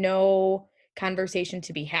 There is no conversation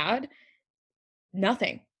to be had.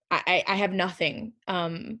 Nothing. I have nothing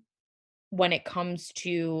when it comes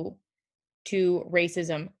to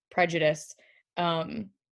racism, prejudice,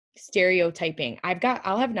 stereotyping.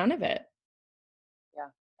 I'll have none of it.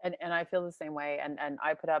 Yeah. And I feel the same way. And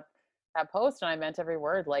I put up that post and I meant every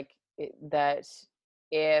word, like that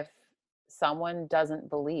if someone doesn't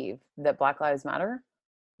believe that Black Lives Matter,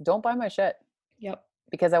 don't buy my shit Yep.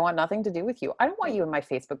 because I want nothing to do with you. I don't want Yep. you in my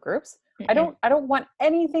Facebook groups. Mm-mm. I don't want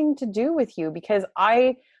anything to do with you because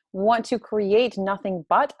I want to create nothing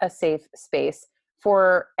but a safe space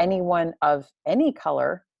for anyone of any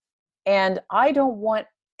color. And I don't want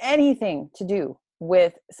anything to do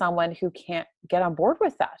with someone who can't get on board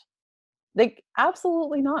with that. Like,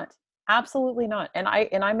 absolutely not. Absolutely not. And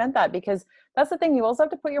I meant that because that's the thing. You also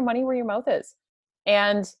have to put your money where your mouth is.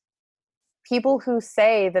 And people who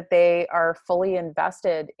say that they are fully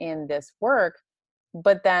invested in this work,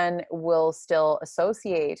 but then will still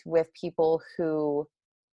associate with people who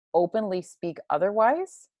openly speak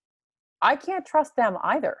otherwise, I can't trust them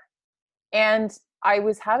either. And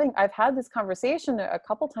I've had this conversation a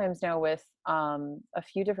couple times now with a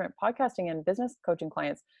few different podcasting and business coaching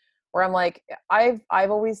clients where I'm like, I've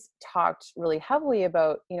always talked really heavily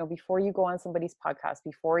about, before you go on somebody's podcast,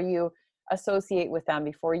 before you associate with them,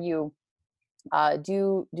 before you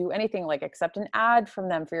do anything, like accept an ad from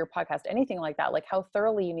them for your podcast, anything like that, like how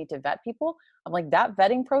thoroughly you need to vet people. I'm like, that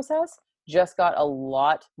vetting process just got a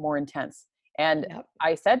lot more intense. And Yep.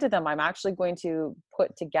 I said to them, I'm actually going to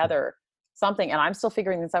put together something, and I'm still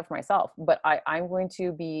figuring this out for myself, but I'm going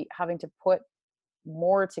to be having to put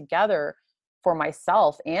more together for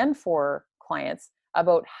myself and for clients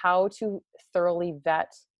about how to thoroughly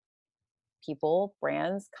vet people,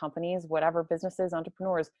 brands, companies, whatever, businesses,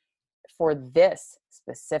 entrepreneurs, for this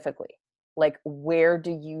specifically. Like, where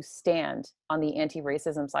do you stand on the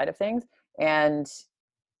anti-racism side of things? And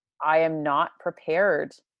I am not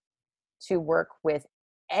prepared to work with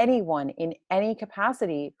anyone in any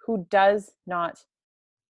capacity who does not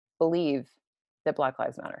believe that Black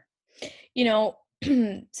Lives Matter.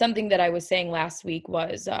 Something that I was saying last week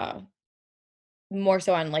was more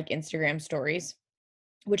so on like Instagram stories,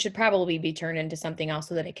 which should probably be turned into something else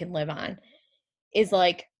so that it can live on, is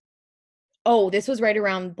like, oh, this was right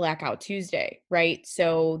around Blackout Tuesday, right?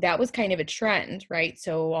 So that was kind of a trend, right?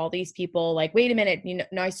 So all these people like, wait a minute,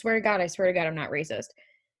 no, I swear to God, I'm not racist.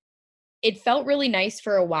 It felt really nice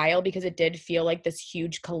for a while because it did feel like this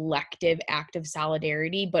huge collective act of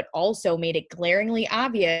solidarity, but also made it glaringly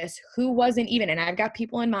obvious who wasn't even, and I've got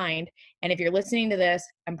people in mind, and if you're listening to this,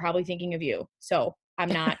 I'm probably thinking of you. So I'm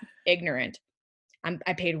not ignorant.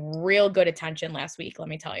 I paid real good attention last week, let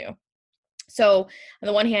me tell you. So on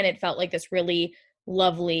the one hand, it felt like this really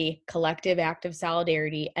lovely collective act of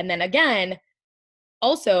solidarity. And then again,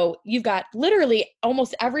 also, you've got literally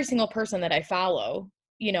almost every single person that I follow,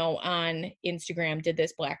 on Instagram did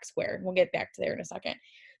this black square. We'll get back to there in a second.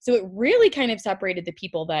 So it really kind of separated the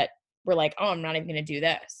people that were like, oh, I'm not even going to do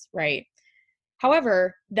this, right?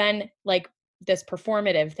 However, then like this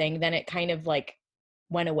performative thing, then it kind of like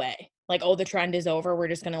went away. Like, oh, the trend is over. We're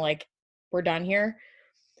just going to we're done here.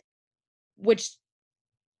 Which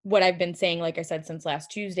what I've been saying, like I said, since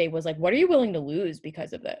last Tuesday was like, what are you willing to lose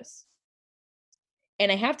because of this?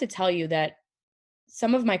 And I have to tell you that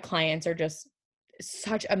some of my clients are just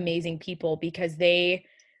such amazing people because they,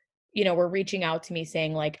 were reaching out to me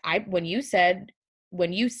saying like, when you say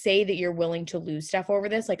that you're willing to lose stuff over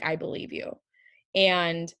this, like, I believe you.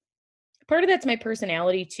 And part of that's my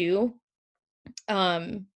personality too.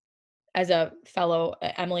 Um, as a fellow,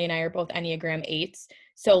 Emily and I are both Enneagram 8s.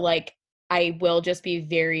 So like, I will just be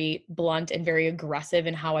very blunt and very aggressive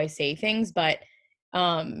in how I say things, but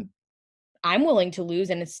um I'm willing to lose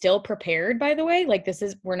and it's still prepared, by the way. Like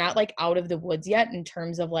we're not like out of the woods yet in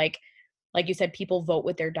terms of like you said, people vote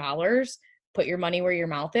with their dollars, put your money where your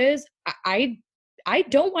mouth is. I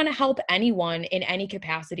don't want to help anyone in any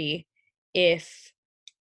capacity if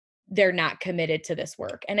they're not committed to this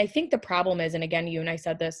work. And I think the problem is, and again, you and I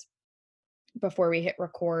said this before we hit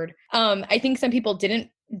record. I think some people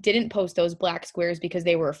didn't post those black squares because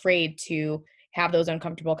they were afraid to have those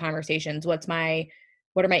uncomfortable conversations.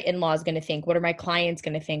 What are my in-laws going to think? What are my clients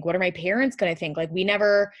going to think? What are my parents going to think? Like, we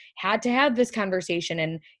never had to have this conversation.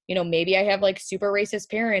 And, maybe I have like super racist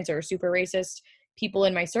parents or super racist people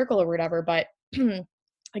in my circle or whatever. But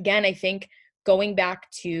again, I think going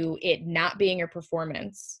back to it not being a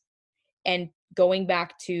performance and going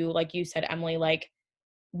back to, like you said, Emily, like,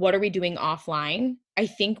 what are we doing offline? I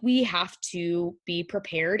think we have to be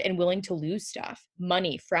prepared and willing to lose stuff,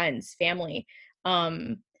 money, friends, family.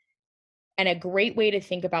 And a great way to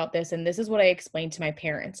think about this, and this is what I explained to my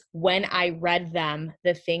parents when I read them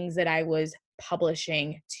the things that I was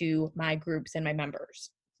publishing to my groups and my members.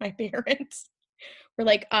 My parents were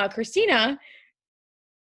like, Christina,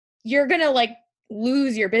 you're going to like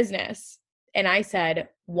lose your business. And I said,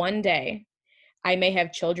 one day I may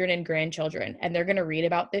have children and grandchildren, and they're going to read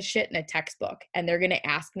about this shit in a textbook, and they're going to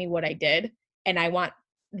ask me what I did. And I want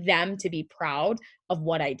them to be proud of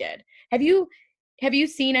what I did. Have you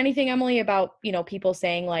seen anything, Emily, about, people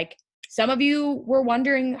saying like, some of you were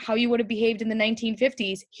wondering how you would have behaved in the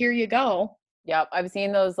 1950s. Here you go. Yep. I've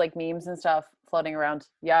seen those like memes and stuff floating around.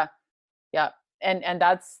 Yeah. Yeah. And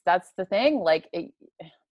that's the thing. Like,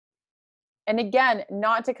 and again,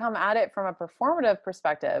 not to come at it from a performative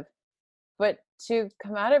perspective, but to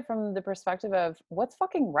come at it from the perspective of what's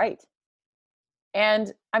fucking right.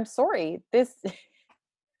 And I'm sorry, this,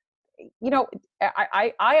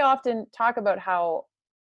 I often talk about how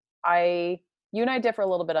you and I differ a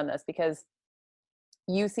little bit on this because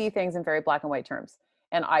you see things in very black and white terms,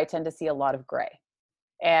 and I tend to see a lot of gray.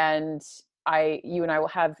 And you and I will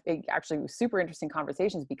have actually super interesting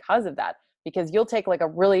conversations because of that, because you'll take like a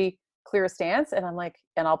really clear stance and I'm like,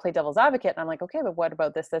 and I'll play devil's advocate and I'm like, okay, but what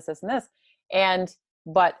about this, this, this, and this?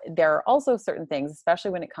 But there are also certain things, especially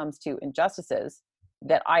when it comes to injustices,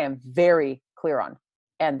 that I am very clear on.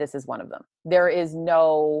 And this is one of them. There is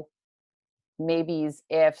no maybes,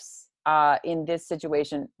 ifs, in this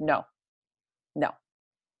situation. No.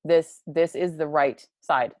 This is the right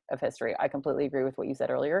side of history. I completely agree with what you said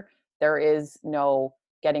earlier. There is no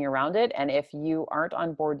getting around it. And if you aren't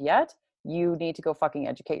on board yet, you need to go fucking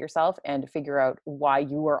educate yourself and figure out why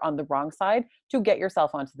you are on the wrong side to get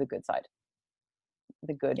yourself onto the good side.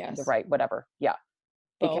 The good, yes. The right, whatever. Yeah.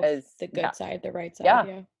 Both, because the good side, the right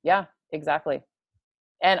side. Yeah, exactly.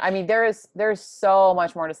 And I mean, there's so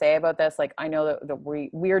much more to say about this. Like, I know that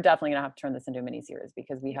we're definitely gonna have to turn this into a mini series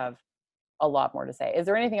because we have a lot more to say. Is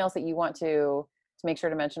there anything else that you want to make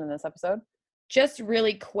sure to mention in this episode? Just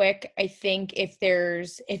really quick, I think if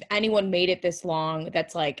anyone made it this long,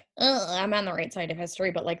 that's like, I'm on the right side of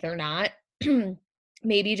history, but like they're not,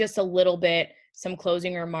 maybe just a little bit, some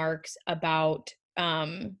closing remarks about,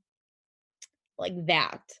 like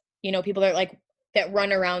that, people that like, that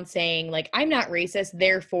run around saying like, I'm not racist,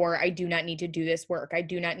 therefore I do not need to do this work. I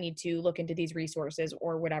do not need to look into these resources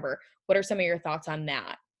or whatever. What are some of your thoughts on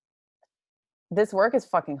that? This work is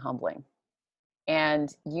fucking humbling,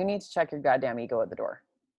 and you need to check your goddamn ego at the door,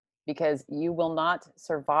 because you will not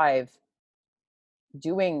survive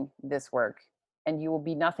doing this work, and you will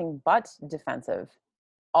be nothing but defensive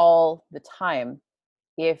all the time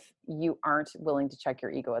if you aren't willing to check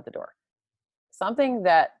your ego at the door. Something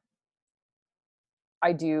that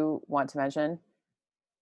I do want to mention,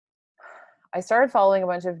 I started following a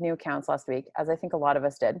bunch of new accounts last week, as I think a lot of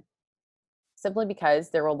us did, simply because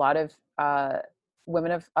there were a lot of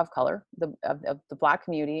women of color, of the Black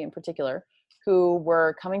community in particular, who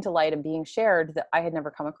were coming to light and being shared that I had never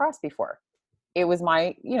come across before. It was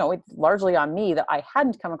it's largely on me that I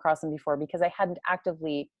hadn't come across them before because I hadn't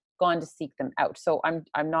actively gone to seek them out. So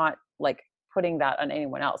I'm not like putting that on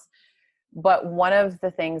anyone else. But one of the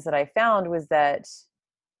things that I found was that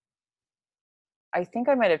I think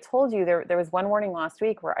I might have told you there was one morning last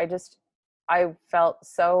week where I felt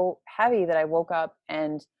so heavy that I woke up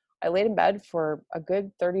and I laid in bed for a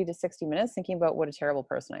good 30 to 60 minutes thinking about what a terrible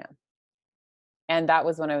person I am. And that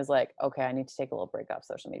was when I was like, okay, I need to take a little break off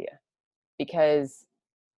social media, because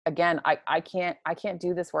again, I can't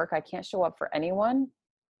do this work. I can't show up for anyone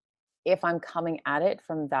if I'm coming at it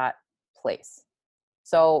from that place.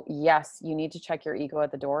 So yes, you need to check your ego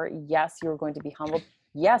at the door. Yes, you're going to be humbled.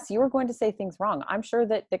 Yes, you are going to say things wrong. I'm sure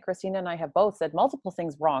that Christina and I have both said multiple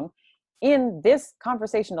things wrong in this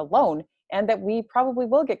conversation alone, and that we probably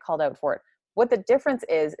will get called out for it. What the difference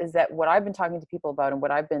is that what I've been talking to people about, and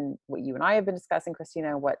what you and I have been discussing, Christina,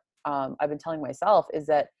 and what I've been telling myself, is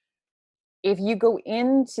that if you go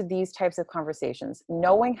into these types of conversations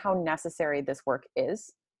knowing how necessary this work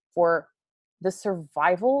is for the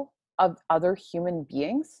survival of other human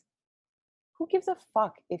beings, who gives a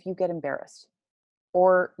fuck if you get embarrassed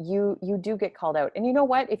or you do get called out? And you know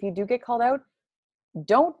what? If you do get called out,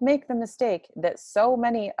 don't make the mistake that so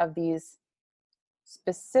many of these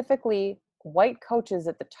specifically white coaches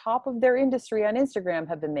at the top of their industry on Instagram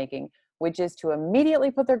have been making, which is to immediately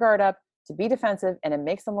put their guard up, to be defensive, and it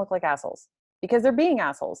makes them look like assholes because they're being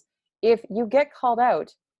assholes. If you get called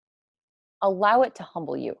out, allow it to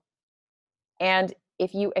humble you. And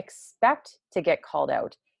if you expect to get called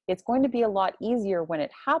out, it's going to be a lot easier when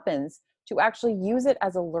it happens to actually use it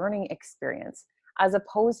as a learning experience, as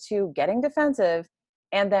opposed to getting defensive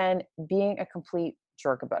and then being a complete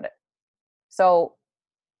jerk about it. So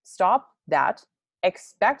stop that,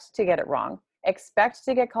 expect to get it wrong, expect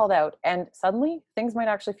to get called out, and suddenly things might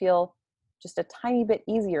actually feel just a tiny bit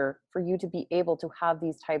easier for you to be able to have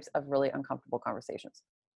these types of really uncomfortable conversations.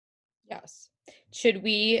 Yes. Should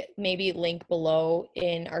we maybe link below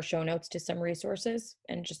in our show notes to some resources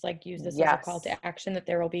and just like use this as a call to action, that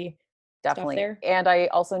there will be Definitely stuff there? And I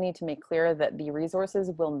also need to make clear that the resources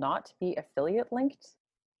will not be affiliate linked.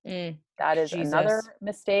 That is Jesus. another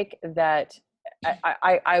mistake that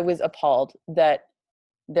I was appalled that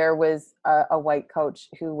there was a white coach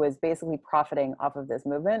who was basically profiting off of this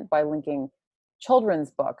movement by linking children's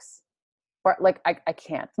books. But like, I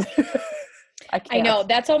can't. I can't. I know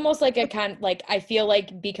that's almost like I feel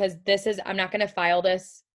like, because I'm not going to file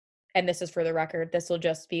this, and this is for the record, this will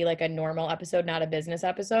just be like a normal episode, not a business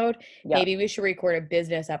episode. Yeah. Maybe we should record a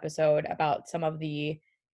business episode about some of the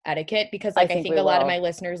etiquette, because I like think I think a lot of my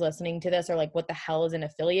listeners listening to this are like, what the hell is an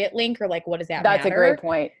affiliate link, or like what does that That's matter? a great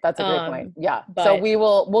point. That's a great point. Yeah. So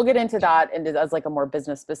we'll get into that and as like a more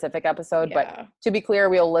business specific episode. Yeah. But to be clear,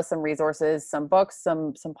 we'll list some resources, some books,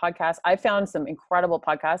 some podcasts. I found some incredible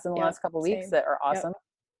podcasts in the last couple of weeks that are awesome.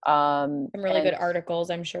 Some really good articles.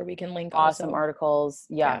 I'm sure we can link awesome also. Articles.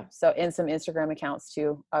 Yeah. So and some Instagram accounts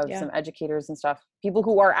too of some educators and stuff. People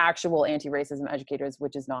who are actual anti-racism educators,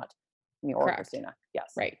 which is not me or Christina.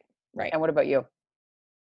 Yes. Right. Right. And what about you?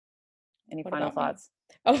 Any final thoughts?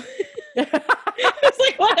 Oh, I was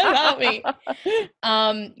like, what about me?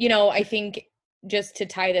 I think just to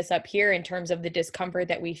tie this up here in terms of the discomfort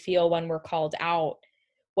that we feel when we're called out,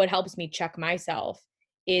 what helps me check myself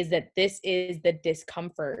is that this is the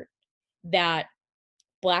discomfort that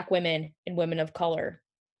Black women and women of color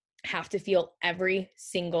have to feel every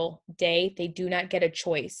single day. They do not get a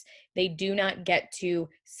choice. They do not get to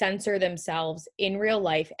censor themselves in real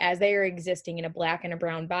life as they are existing in a Black and a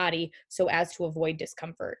brown body so as to avoid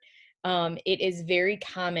discomfort. It is very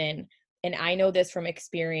common, and I know this from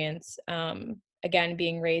experience, again,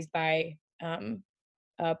 being raised by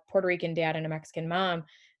a Puerto Rican dad and a Mexican mom.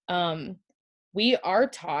 We are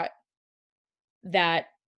taught that,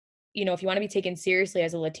 if you want to be taken seriously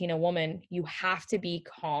as a Latina woman, you have to be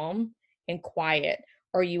calm and quiet,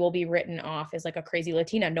 or you will be written off as like a crazy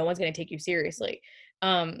Latina. No one's going to take you seriously.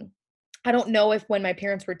 I don't know if when my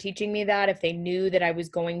parents were teaching me that, if they knew that I was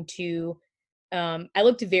going to, I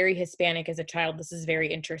looked very Hispanic as a child. This is very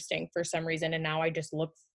interesting for some reason. And now I just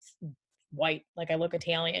look white, like I look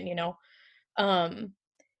Italian,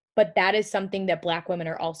 but that is something that Black women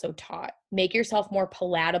are also taught. Make yourself more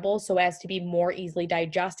palatable so as to be more easily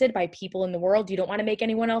digested by people in the world. You don't want to make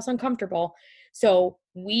anyone else uncomfortable. So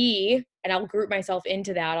and I'll group myself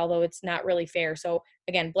into that, although it's not really fair. So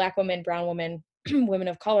again, Black women, brown women, women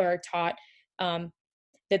of color are taught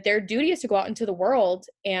that their duty is to go out into the world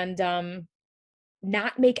and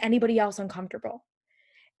not make anybody else uncomfortable.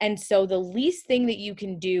 And so the least thing that you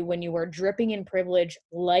can do when you are dripping in privilege,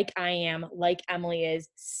 like I am, like Emily is,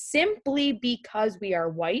 simply because we are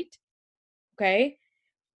white, okay,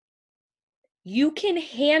 you can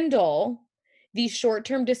handle the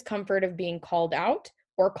short-term discomfort of being called out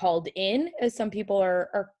or called in, as some people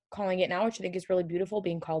are calling it now, which I think is really beautiful,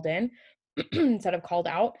 being called in instead of called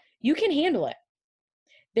out. You can handle it.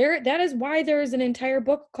 That is why there's an entire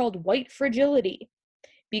book called White Fragility,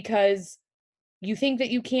 because you think that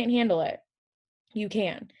you can't handle it. You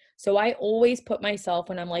can. So I always put myself,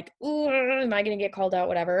 when I'm like, ooh, am I going to get called out?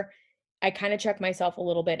 Whatever. I kind of check myself a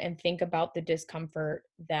little bit and think about the discomfort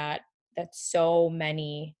that so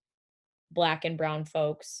many Black and brown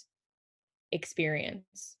folks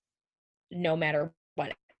experience, no matter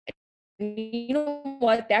what. You know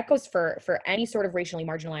what? That goes for any sort of racially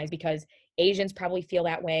marginalized, because Asians probably feel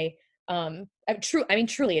that way.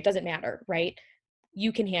 Truly, it doesn't matter, right?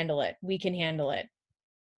 You can handle it. We can handle it.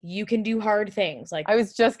 You can do hard things. Like, I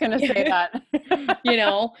was just going to say that. you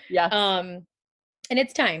know? Yes. And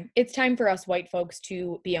it's time for us white folks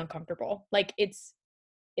to be uncomfortable. Like, it's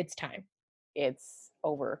time. It's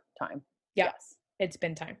over time. Yeah. Yes. It's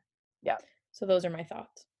been time. Yeah. So those are my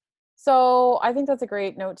thoughts. So I think that's a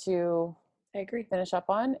great note to I agree. finish up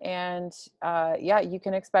on. And you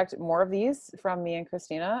can expect more of these from me and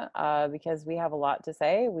Christina, because we have a lot to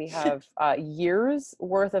say. We have years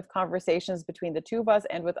worth of conversations between the two of us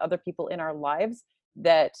and with other people in our lives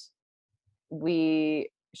that we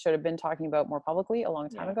should have been talking about more publicly a long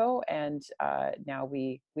time ago. And now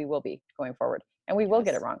we will be going forward, and we will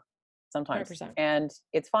get it wrong sometimes. 100%. And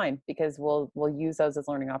it's fine, because we'll use those as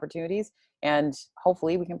learning opportunities, and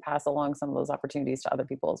hopefully we can pass along some of those opportunities to other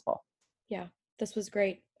people as well. Yeah, this was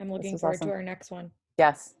great. I'm looking forward to our next one.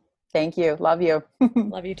 Yes. Thank you. Love you.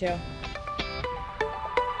 Love you too.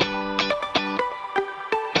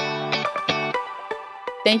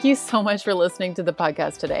 Thank you so much for listening to the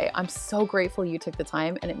podcast today. I'm so grateful you took the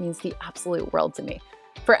time, and it means the absolute world to me.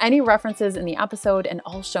 For any references in the episode and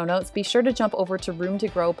all show notes, be sure to jump over to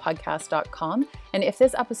roomtogrowpodcast.com. And if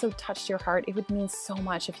this episode touched your heart, it would mean so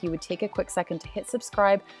much if you would take a quick second to hit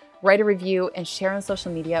subscribe, write a review, and share on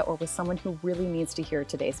social media or with someone who really needs to hear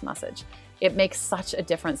today's message. It makes such a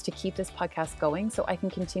difference to keep this podcast going so I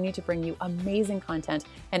can continue to bring you amazing content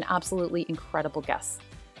and absolutely incredible guests.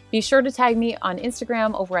 Be sure to tag me on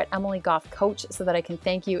Instagram over at Emily Goff Coach so that I can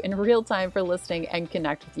thank you in real time for listening and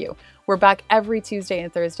connect with you. We're back every Tuesday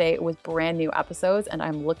and Thursday with brand new episodes, and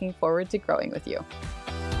I'm looking forward to growing with you.